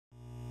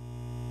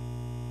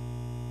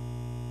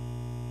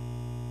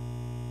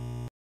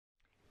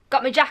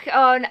got my jacket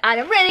on,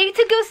 and I'm ready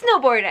to go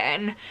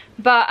snowboarding.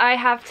 But I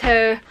have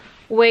to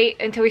wait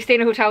until we stay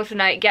in a hotel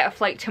tonight, get a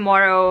flight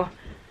tomorrow,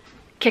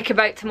 kick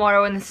about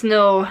tomorrow in the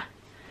snow,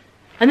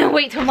 and then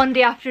wait till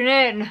Monday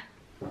afternoon.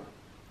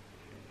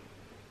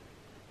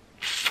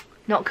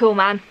 Not cool,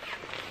 man.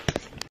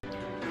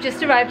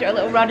 Just arrived at our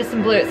little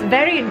Radisson Blu. It's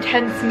very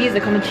intense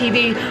music on the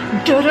TV.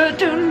 Dun dun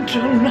dun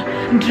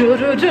dun, dun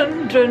dun dun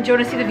dun. Do you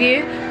want to see the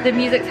view? The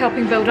music's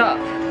helping build up.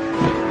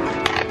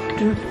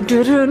 Dun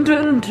dun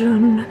dun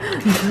dun,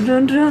 dun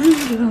dun dun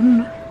dun.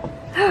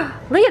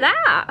 Look at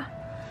that!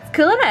 It's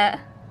cool, isn't it?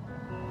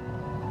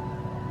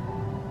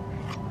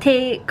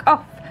 Take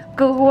off,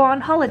 go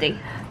on holiday.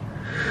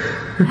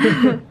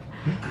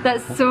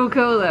 That's so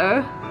cool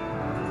though.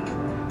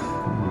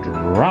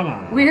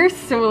 Drama. We're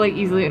so like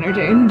easily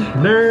entertained.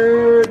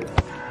 Nerd.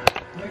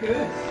 Look at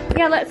this.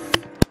 Yeah, let's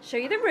show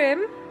you the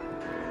room.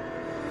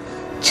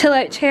 Chill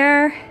out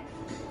chair.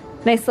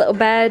 Nice little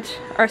bed.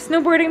 Our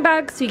snowboarding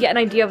bag so you get an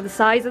idea of the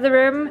size of the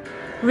room.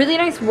 Really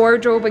nice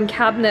wardrobe and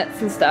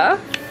cabinets and stuff.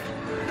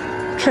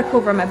 Trip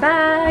over my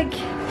bag.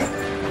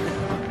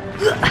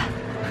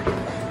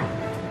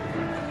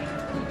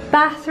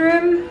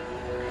 Bathroom.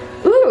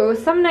 Ooh,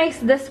 some nice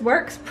This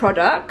Works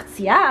products.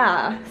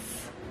 Yes.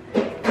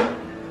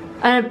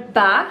 And a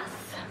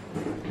bath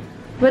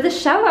with a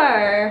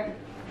shower.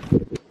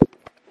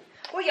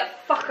 Oh, you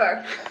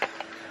fucker.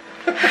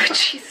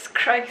 Jesus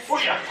Christ. Oh,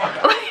 yeah, fuck.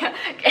 Oh, yeah.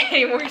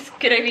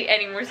 Could I be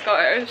any more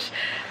Scottish?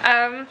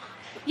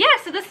 Yeah,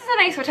 so this is a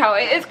nice hotel.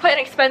 It is quite an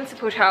expensive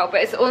hotel,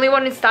 but it's the only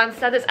one in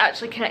Stansted that's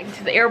actually connected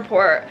to the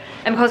airport.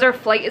 And because our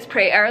flight is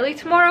pretty early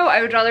tomorrow,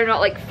 I would rather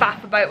not like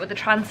faff about with the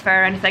transfer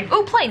or anything.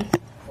 Oh, plane!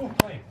 Oh,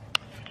 plane.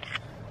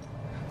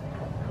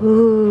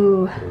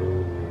 Ooh.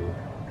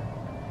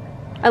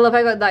 I love how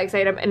I got that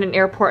excited. I'm in an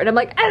airport and I'm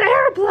like, an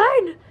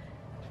airplane!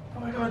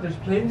 Oh my god, there's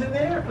planes in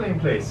the airplane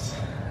place.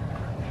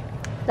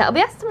 That'll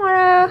be us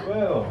tomorrow.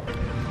 Well.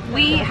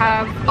 We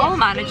have all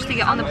managed to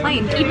get on the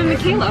plane. Even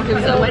Michaela, who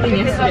was at a wedding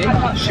yesterday.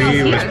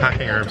 She was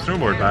packing her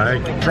snowboard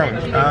bag drunk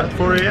at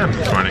 4 AM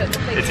this morning.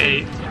 It's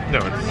 8. No,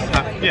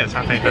 it's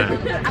half 8 now.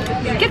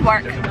 Good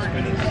work.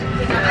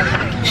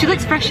 She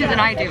looks fresher than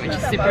I do, which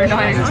is super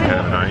annoying. It's kind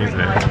of annoying, isn't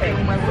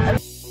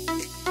it?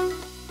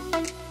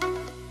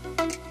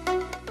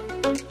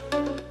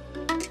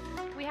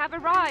 We have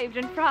arrived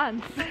in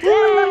France.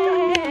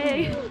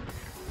 Yay!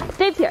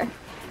 Dave's here.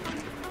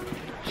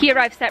 He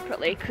arrived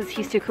separately because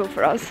he's too cool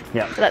for us.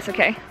 Yeah. But that's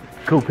okay.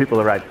 Cool people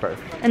arrived first.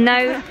 And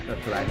now,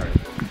 That's what I heard.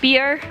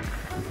 beer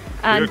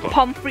and Beer club.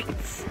 pommes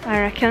frites,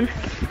 I reckon.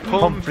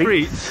 Pommes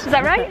frites. Is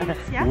that right?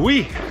 Yeah.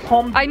 Oui.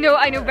 I know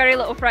very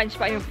little French,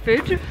 but I know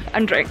food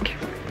and drink.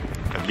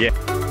 Yeah.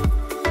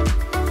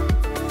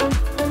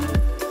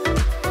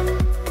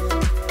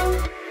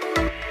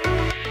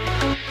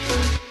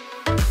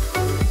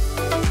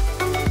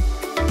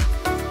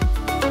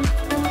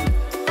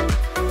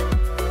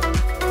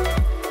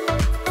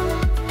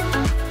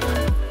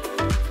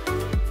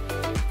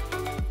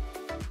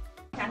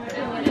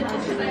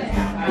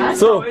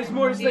 So, It's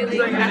more things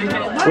like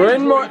we're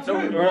in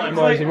Martin, where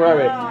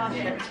are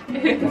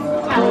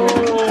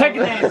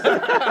Tignes.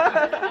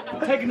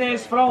 Tignes,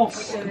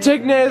 France. we?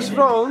 Tignes,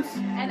 France.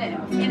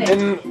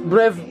 In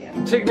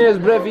Tignes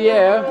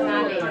Brevière.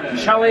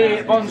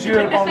 Chalet,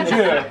 bonjour,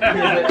 bonjour.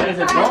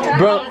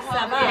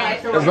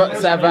 But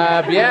ça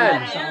va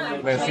bien.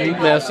 Merci.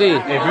 Merci.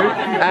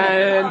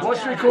 And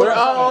we're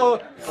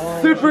all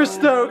super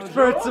stoked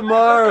for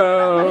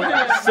tomorrow.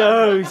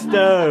 So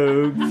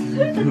stoked.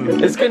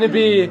 It's gonna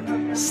be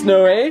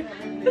snowy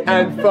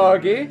and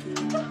foggy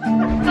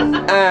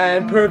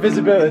and poor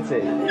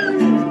visibility.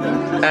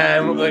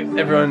 And like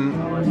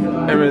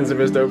everyone's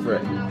super stoked for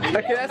it.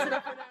 Okay, that's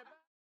enough for now.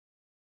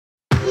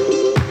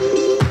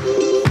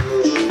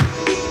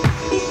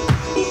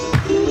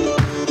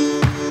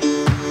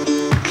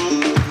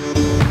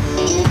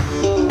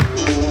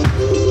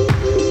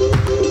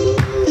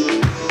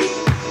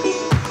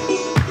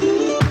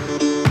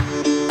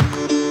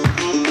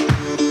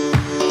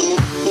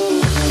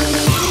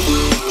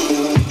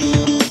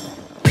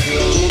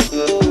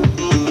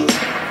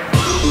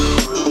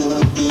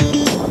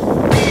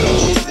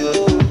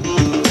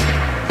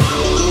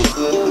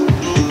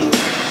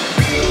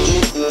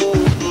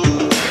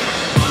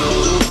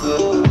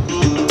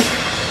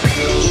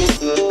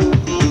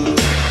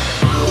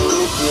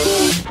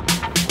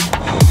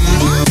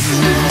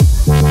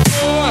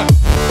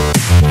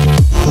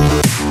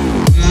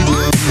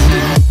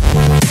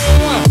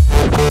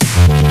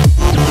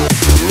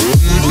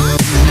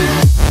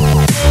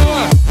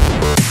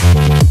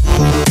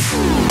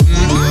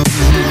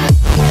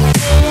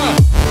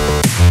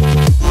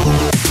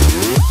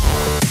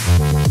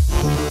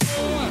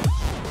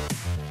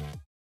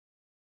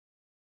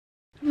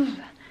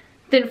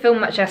 Didn't film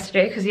much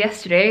yesterday because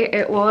yesterday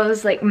it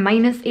was like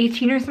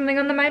 -18 or something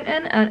on the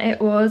mountain and it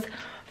was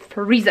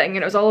freezing, and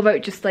it was all about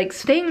just like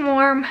staying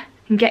warm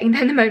and getting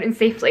down the mountain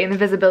safely, and the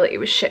visibility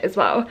was shit as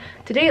well.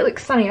 Today it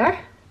looks sunnier.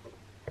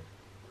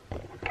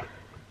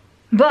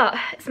 But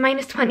it's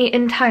 -20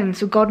 in town,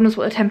 so God knows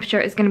what the temperature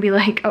is going to be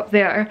like up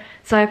there.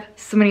 So I have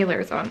so many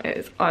layers on, it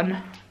is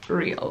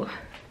unreal.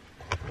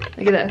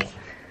 Look at this.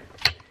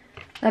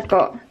 I've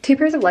got 2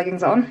 pairs of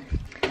leggings on,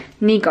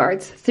 knee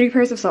guards, 3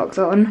 pairs of socks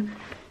on,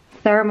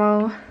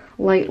 thermal,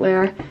 light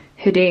layer,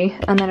 hoodie,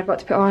 and then I've got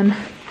to put on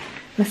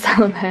my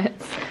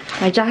salomettes,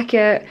 my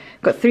jacket,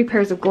 got 3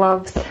 pairs of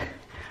gloves,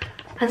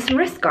 and some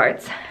wrist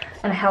guards,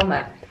 and a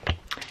helmet.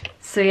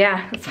 So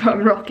yeah, that's what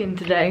I'm rocking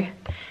today.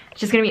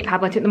 Just gonna meet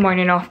Pablo. I took the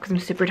morning off because I'm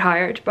super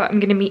tired, but I'm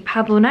gonna meet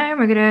Pablo now and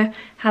we're gonna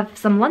have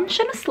some lunch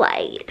and a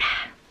slide.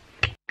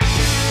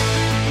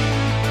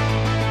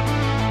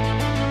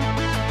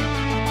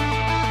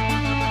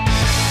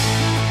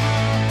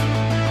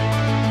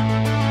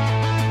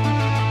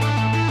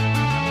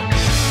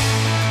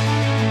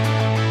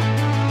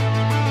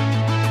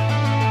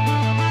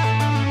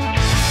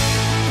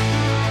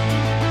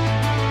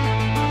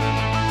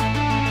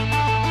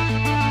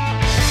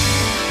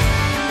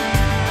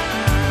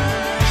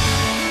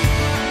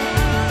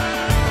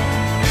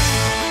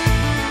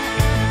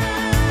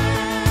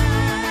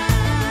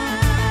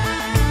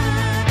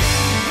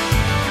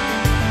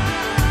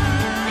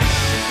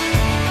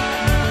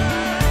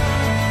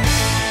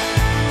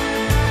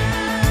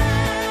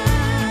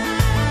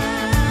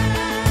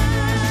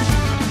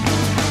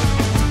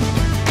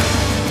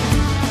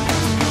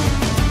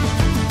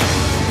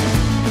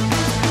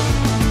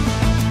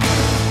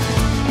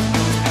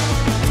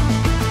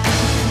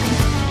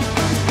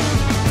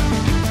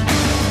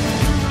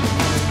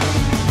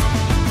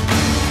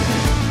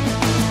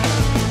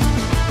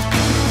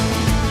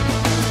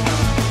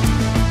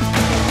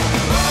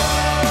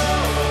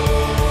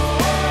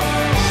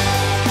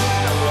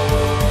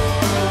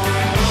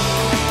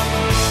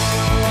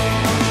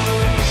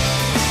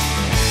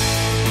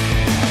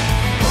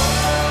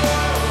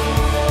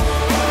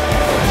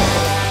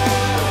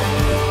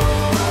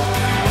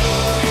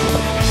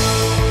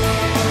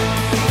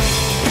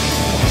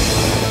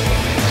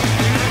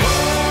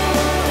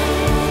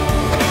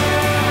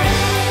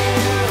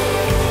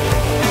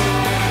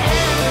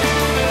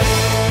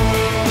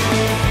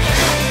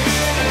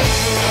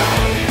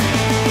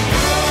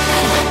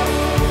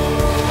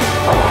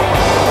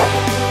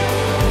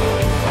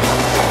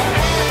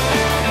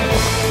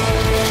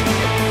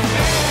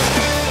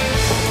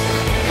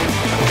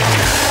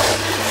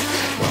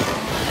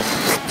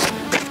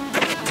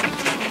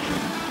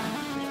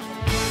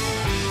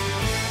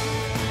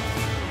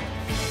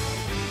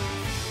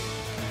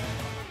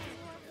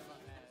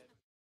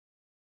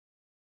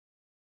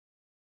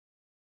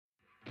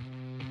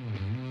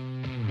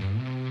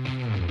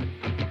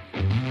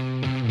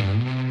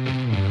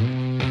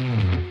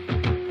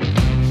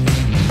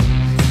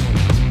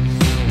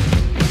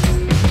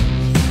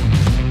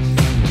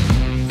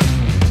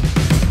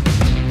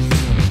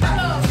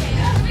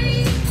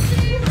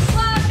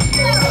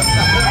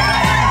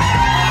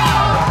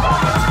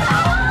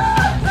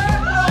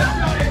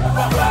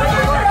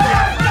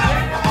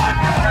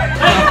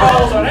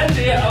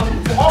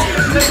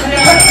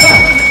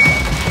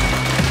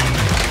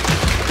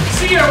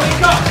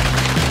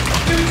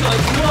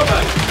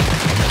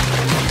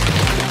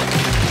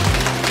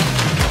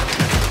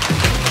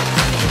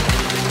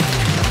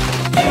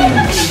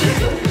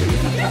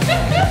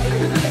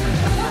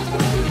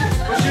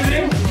 What's your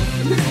name?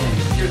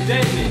 You're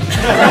deadly.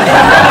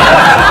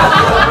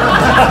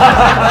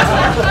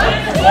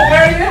 What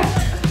were you?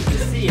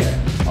 The seer.